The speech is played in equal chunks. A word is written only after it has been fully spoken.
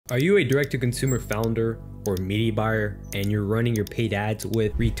Are you a direct-to-consumer founder or media buyer and you're running your paid ads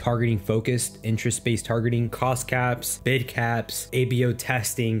with retargeting focused, interest-based targeting, cost caps, bid caps, ABO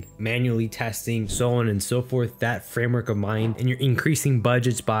testing, manually testing, so on and so forth, that framework of mind, and you're increasing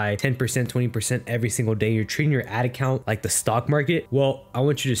budgets by 10%, 20% every single day, you're treating your ad account like the stock market? Well, I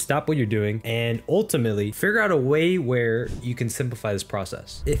want you to stop what you're doing and ultimately figure out a way where you can simplify this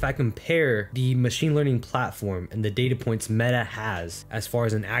process. If I compare the machine learning platform and the data points Meta has as far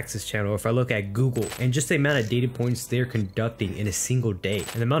as an access channel, if I look at Google and just the amount of data points they're conducting in a single day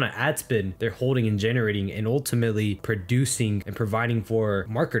and the amount of ad spend they're holding and generating and ultimately producing and providing for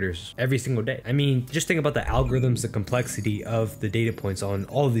marketers every single day. I mean, just think about the algorithms, the complexity of the data points on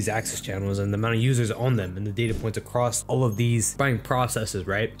all of these access channels and the amount of users on them and the data points across all of these buying processes,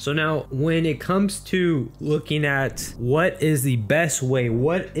 right? So now when it comes to looking at what is the best way,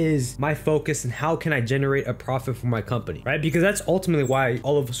 what is my focus and how can I generate a profit for my company, right? Because that's ultimately why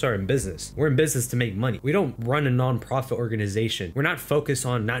all of us are in business. We're in business to make money. We don't run a nonprofit organization. We're not focused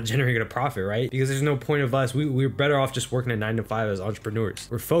on not generating a profit, right? Because there's no point of us. We're better off just working a 9 to 5 as entrepreneurs.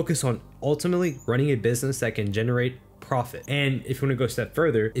 We're focused on ultimately running a business that can generate profit. And if you want to go a step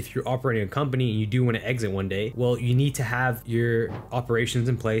further, if you're operating a company and you do want to exit one day, well, you need to have your operations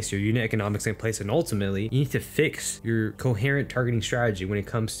in place, your unit economics in place, and ultimately you need to fix your coherent targeting strategy when it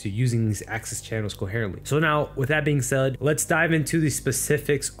comes to using these access channels coherently. So now with that being said, let's dive into the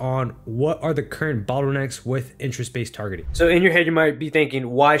specifics on what are the current bottlenecks with interest-based targeting. So in your head, you might be thinking,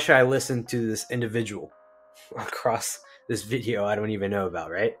 why should I listen to this individual across this video I don't even know about,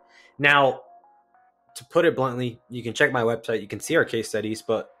 right? Now, to put it bluntly, you can check my website, you can see our case studies,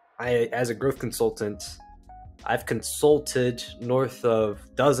 but as a growth consultant, I've consulted north of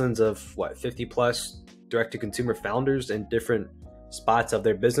dozens of 50 plus direct-to-consumer founders in different spots of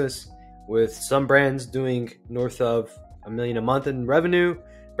their business, with some brands doing north of $1 million a month in revenue,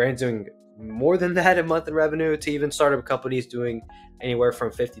 brands doing more than that a month in revenue, to even startup companies doing anywhere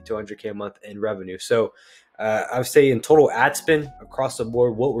from 50 to 100K a month in revenue. So I would say in total ad spend across the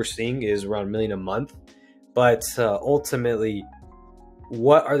board, what we're seeing is around $1 million a month. But ultimately,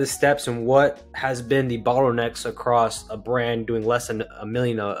 what are the steps and what has been the bottlenecks across a brand doing less than $1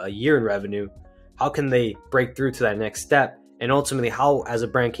 million a year in revenue? How can they break through to that next step? And ultimately, how as a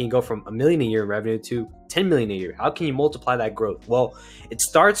brand can you go from $1 million a year in revenue to 10 million a year? How can you multiply that growth? Well, it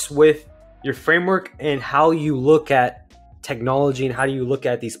starts with your framework and how you look at technology and how do you look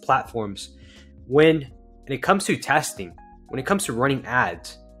at these platforms. When it comes to testing, when it comes to running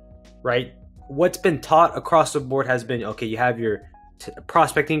ads, right? What's been taught across the board has been, okay, you have your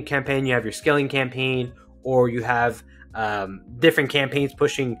prospecting campaign, you have your scaling campaign, or you have different campaigns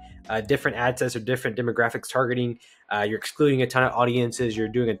pushing different ad sets or different demographics targeting. You're excluding a ton of audiences, you're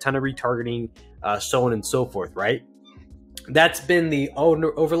doing a ton of retargeting, so on and so forth, right? That's been the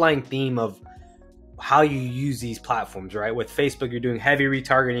overlying theme of how you use these platforms, right? With Facebook, you're doing heavy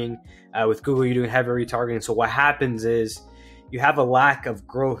retargeting. With Google, you're doing heavy retargeting. So what happens is you have a lack of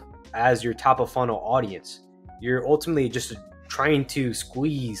growth as your top of funnel audience. You're ultimately just trying to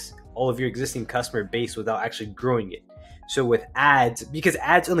squeeze all of your existing customer base without actually growing it. So with ads, because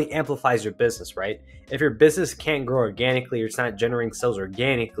ads only amplifies your business, right? If your business can't grow organically or it's not generating sales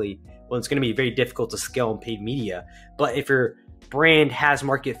organically, well, it's going to be very difficult to scale on paid media. But if your brand has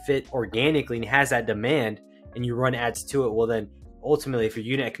market fit organically and has that demand and you run ads to it, well then ultimately if your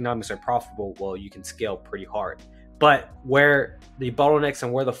unit economics are profitable, well, you can scale pretty hard. But where the bottlenecks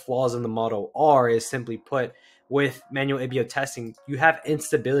and where the flaws in the model are is simply put, with manual ABO testing, you have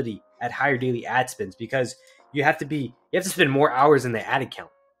instability at higher daily ad spends because you have to spend more hours in the ad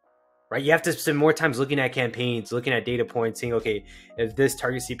account, right? You have to spend more times looking at campaigns, looking at data points, saying, okay, if this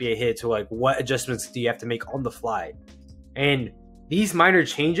target CPA hits, or like what adjustments do you have to make on the fly? And these minor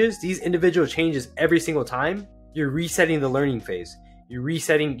changes, these individual changes every single time, you're resetting the learning phase. You're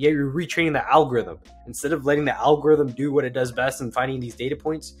retraining the algorithm. Instead of letting the algorithm do what it does best and finding these data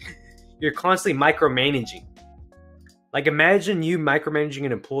points, you're constantly micromanaging. Like imagine you micromanaging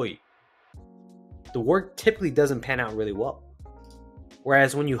an employee. The work typically doesn't pan out really well.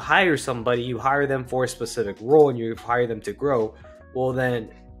 Whereas when you hire somebody, you hire them for a specific role and you hire them to grow. Well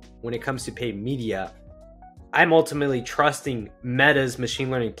then, when it comes to paid media, I'm ultimately trusting Meta's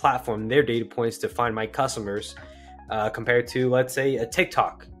machine learning platform, their data points to find my customers compared to, let's say, a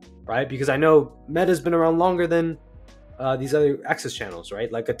TikTok, right? Because I know Meta's been around longer than these other access channels,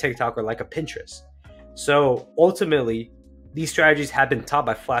 right? Like a TikTok or like a Pinterest. So ultimately, these strategies have been taught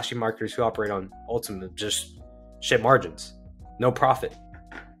by flashy marketers who operate on ultimately just shit margins, no profit.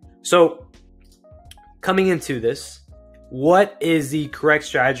 So coming into this, what is the correct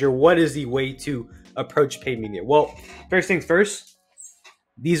strategy or what is the way to approach paid media? Well, first things first,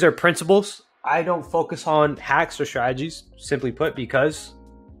 These are principles. I don't focus on hacks or strategies, simply put, because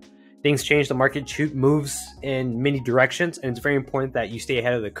things change, the market moves in many directions, and it's very important that you stay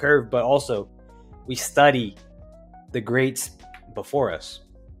ahead of the curve, but also we study the greats before us.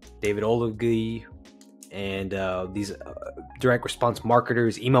 David Ogilvy and these direct response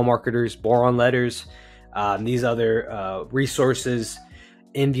marketers, email marketers, boron letters, these other resources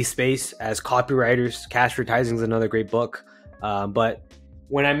in the space as copywriters. Cash Advertising is another great book. But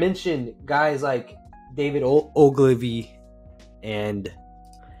when I mentioned guys like David Ogilvy and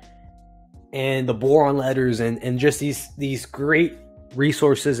the boron letters and just these great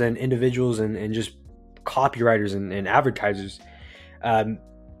resources and individuals and just copywriters and advertisers,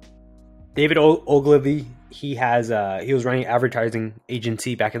 David Ogilvy, he was running an advertising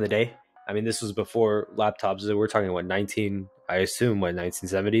agency back in the day. I mean, this was before laptops. We're talking about 1970s,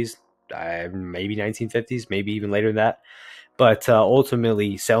 maybe 1950s, maybe even later than that. But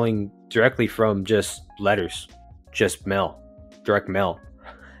ultimately selling directly from just letters, just mail, direct mail.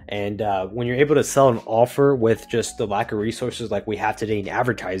 And when you're able to sell an offer with just the lack of resources like we have today in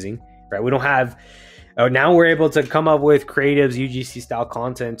advertising, right? We don't have, now we're able to come up with creatives, UGC style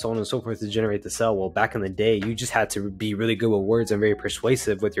content, so on and so forth to generate the sell. Well, back in the day, you just had to be really good with words and very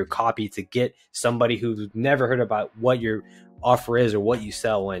persuasive with your copy to get somebody who's never heard about what your offer is or what you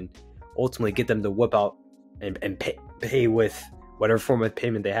sell, and ultimately get them to whip out and pay with whatever form of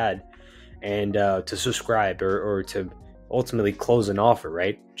payment they had, and to subscribe or to ultimately close an offer,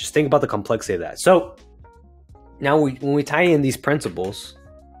 right? Just think about the complexity of that. So now when we tie in these principles,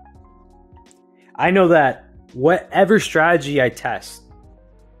 I know that whatever strategy I test,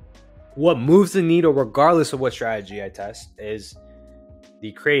 what moves the needle regardless of what strategy I test is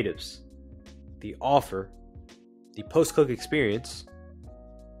the creatives, the offer, the post-click experience,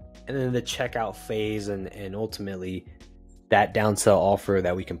 and then the checkout phase and ultimately that downsell offer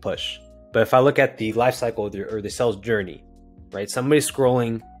that we can push. But if I look at the life cycle or the sales journey, right? Somebody's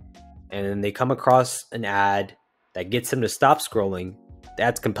scrolling and then they come across an ad that gets them to stop scrolling. The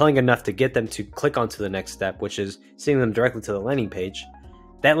ad's compelling enough to get them to click onto the next step, which is sending them directly to the landing page.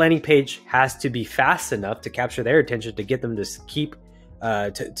 That landing page has to be fast enough to capture their attention to get them to keep,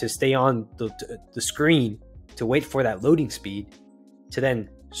 to stay on the screen, to wait for that loading speed, to then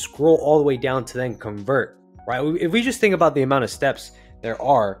scroll all the way down to then convert, right? If we just think about the amount of steps there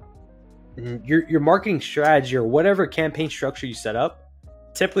are, your marketing strategy or whatever campaign structure you set up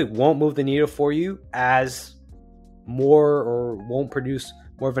typically won't move the needle for you as more, or won't produce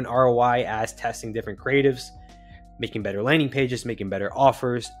more of an ROI as testing different creatives, making better landing pages, making better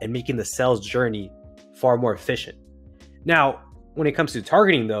offers, and making the sales journey far more efficient. Now, when it comes to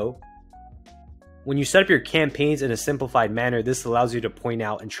targeting though, when you set up your campaigns in a simplified manner, this allows you to point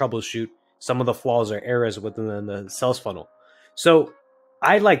out and troubleshoot some of the flaws or errors within the sales funnel. So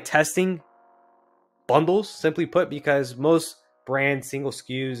I like testing bundles, simply put, because most brands, single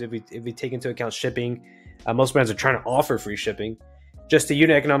SKUs, if we take into account shipping, most brands are trying to offer free shipping. Just the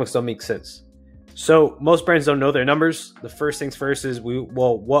unit economics don't make sense. So most brands don't know their numbers. The first things first is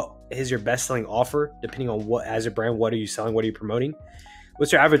what is your best selling offer? Depending on what, as a brand, what are you selling? What are you promoting?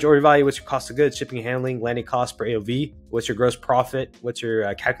 What's your average order value? What's your cost of goods, shipping and handling, landing cost per AOV? What's your gross profit? What's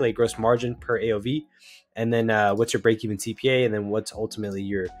your calculated gross margin per AOV? And then what's your break-even CPA? And then what's ultimately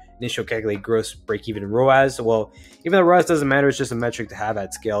your initial calculated gross break-even ROAS? Well, even though ROAS doesn't matter, it's just a metric to have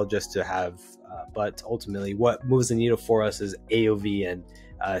at scale, just to have. But ultimately, what moves the needle for us is AOV and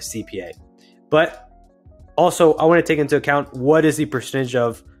CPA. But also, I want to take into account what is the percentage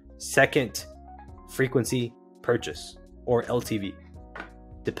of second frequency purchase, or LTV.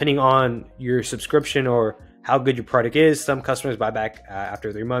 Depending on your subscription or how good your product is, some customers buy back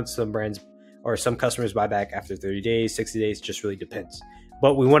after 3 months, some customers buy back after 30 days, 60 days, just really depends.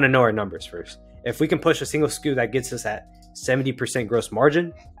 But we want to know our numbers first. If we can push a single SKU that gets us at 70% gross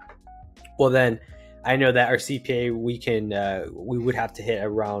margin, well then I know that our CPA, we would have to hit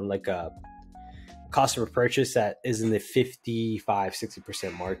around like a cost of purchase that is in the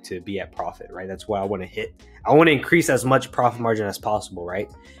 55-60% mark to be at profit, right? That's what I want to hit. I want to increase as much profit margin as possible, right?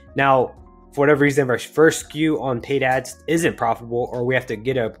 Now, for whatever reason, if our first SKU on paid ads isn't profitable, or we have to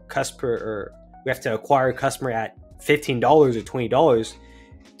get a customer, or we have to acquire a customer at $15 or $20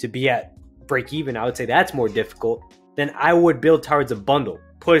 to be at break even, I would say that's more difficult. Then I would build towards a bundle,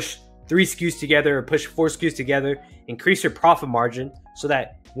 push 3 SKUs together or push 4 SKUs together, increase your profit margin so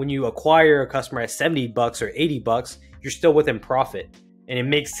that when you acquire a customer at $70 or $80, you're still within profit. And it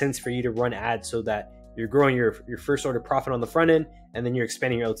makes sense for you to run ads so that you're growing your first order profit on the front end, and then you're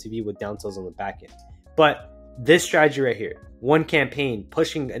expanding your LTV with downsells on the back end. But this strategy right here, one campaign,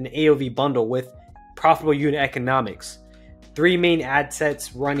 pushing an AOV bundle with profitable unit economics, 3 main ad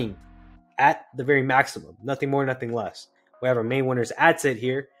sets running at the very maximum, nothing more, nothing less. We have our main winners ad set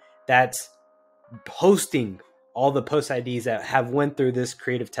here that's hosting all the post IDs that have went through this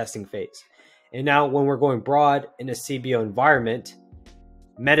creative testing phase. And now when we're going broad in a CBO environment,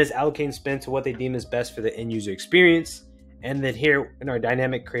 Meta's allocating spend to what they deem is best for the end user experience. And then here in our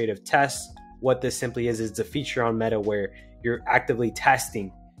dynamic creative tests, what this simply is a feature on Meta where you're actively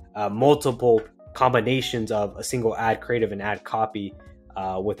testing multiple combinations of a single ad creative and ad copy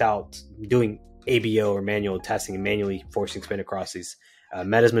without doing ABO or manual testing and manually forcing spend across these.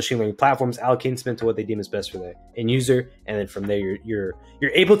 Meta's machine learning platforms allocating spend to what they deem is best for the end user, and then from there you're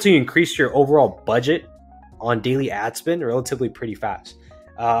able to increase your overall budget on daily ad spend relatively pretty fast.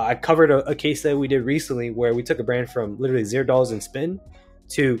 I covered a case that we did recently where we took a brand from literally $0 in spend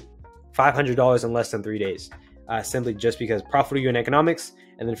to $500 in less than 3 days, simply just because profitable unit economics,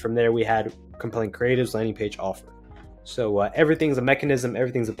 and then from there we had compelling creatives, landing page offer. So everything's a mechanism,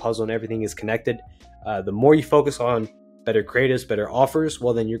 everything's a puzzle, and everything is connected. The more you focus on better creatives, better offers,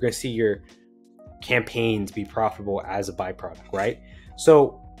 well, then you're going to see your campaigns be profitable as a byproduct, right?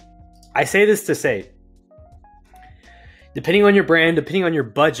 So I say this to say, depending on your brand, depending on your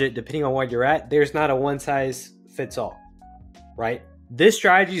budget, depending on where you're at, there's not a one size fits all, right? This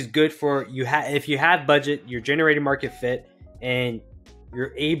strategy is good for you. If you have budget, you're generating market fit, and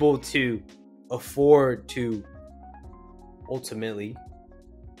you're able to afford to ultimately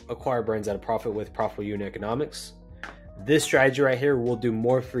acquire brands at a profit with profitable unit economics. This strategy right here will do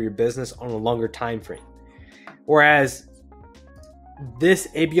more for your business on a longer time frame. Whereas this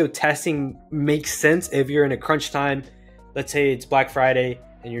ABO testing makes sense if you're in a crunch time. Let's say it's Black Friday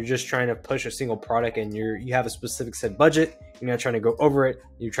and you're just trying to push a single product and you have a specific set budget. You're not trying to go over it.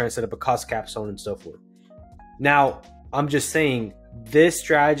 You're trying to set up a cost cap, so on and so forth. Now, I'm just saying this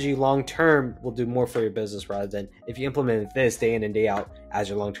strategy long-term will do more for your business rather than if you implement this day in and day out as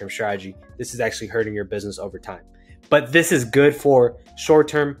your long-term strategy. This is actually hurting your business over time. But this is good for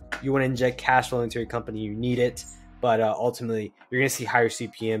short-term. You want to inject cash flow into your company. You need it. But ultimately, you're going to see higher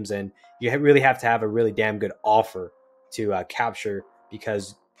CPMs, and you really have to have a really damn good offer to capture,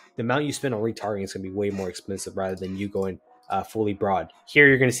 because the amount you spend on retargeting is going to be way more expensive rather than you going fully broad. Here,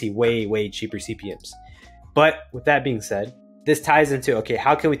 you're going to see way, way cheaper CPMs. But with that being said, this ties into, okay,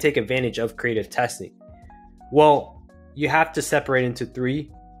 how can we take advantage of creative testing? Well, you have to separate into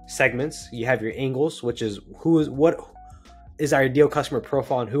 3 segments. You have your angles, which is what is our ideal customer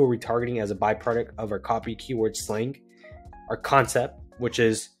profile and who are we targeting as a byproduct of our copy, keyword, slang. Our concept, which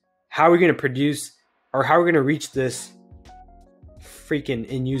is how are we going to produce or how are we going to reach this freaking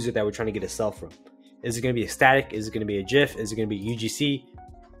end user that we're trying to get a sell from. Is it going to be a static? Is it going to be a GIF? Is it going to be UGC?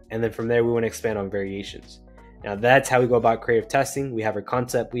 And then from there, we want to expand on variations. Now that's how we go about creative testing. We have our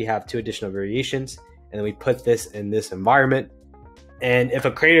concept, we have 2 additional variations, and then we put this in this environment. And if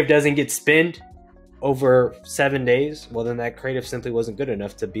a creative doesn't get spent over 7 days, well, then that creative simply wasn't good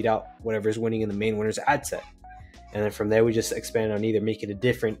enough to beat out whatever is winning in the main winner's ad set. And then from there, we just expand on either making a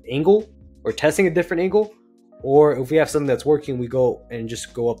different angle or testing a different angle, or if we have something that's working, we go and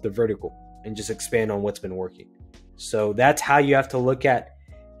just go up the vertical and just expand on what's been working. So that's how you have to look at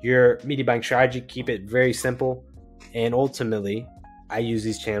your media buying strategy. Keep it very simple. And ultimately, I use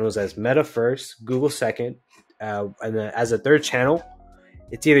these channels as Meta first, Google second, and then as a third channel,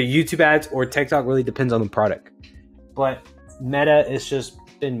 it's either YouTube ads or TikTok. Really depends on the product. But Meta has just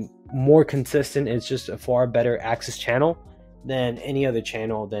been more consistent. It's just a far better access channel than any other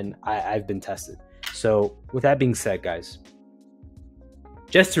channel than I've been tested. So with that being said, guys,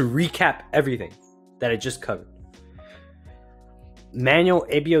 just to recap everything that I just covered, manual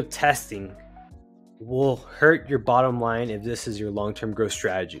ABO testing will hurt your bottom line if this is your long-term growth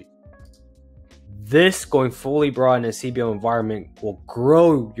strategy. This going fully broad in a CBO environment will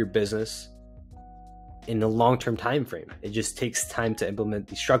grow your business in the long-term time frame. It just takes time to implement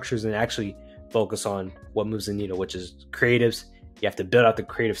these structures and actually focus on what moves the needle, which is creatives. You have to build out the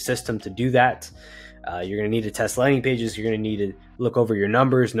creative system to do that. You're going to need to test landing pages. You're going to need to look over your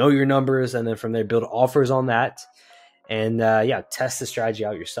numbers, know your numbers, and then from there build offers on that. And test the strategy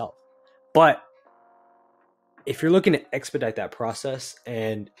out yourself. But if you're looking to expedite that process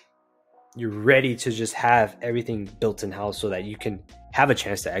and you're ready to just have everything built in-house so that you can have a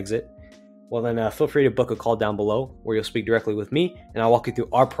chance to exit, well then feel free to book a call down below where you'll speak directly with me and I'll walk you through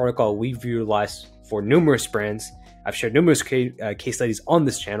our protocol we've utilized for numerous brands. I've shared numerous case studies on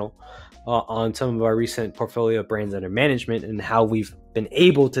this channel on some of our recent portfolio brands under management and how we've been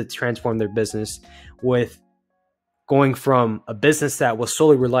able to transform their business with going from a business that was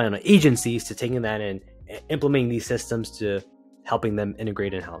solely reliant on agencies to taking that and implementing these systems to helping them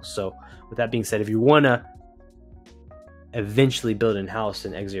integrate in-house. So with that being said, if you want to eventually build in-house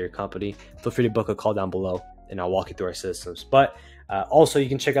and exit your company, feel free to book a call down below and I'll walk you through our systems. But also, you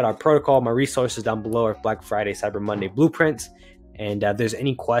can check out our protocol, my resources down below, our Black Friday, Cyber Monday blueprints. And if there's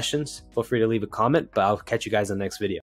any questions, feel free to leave a comment, but I'll catch you guys in the next video.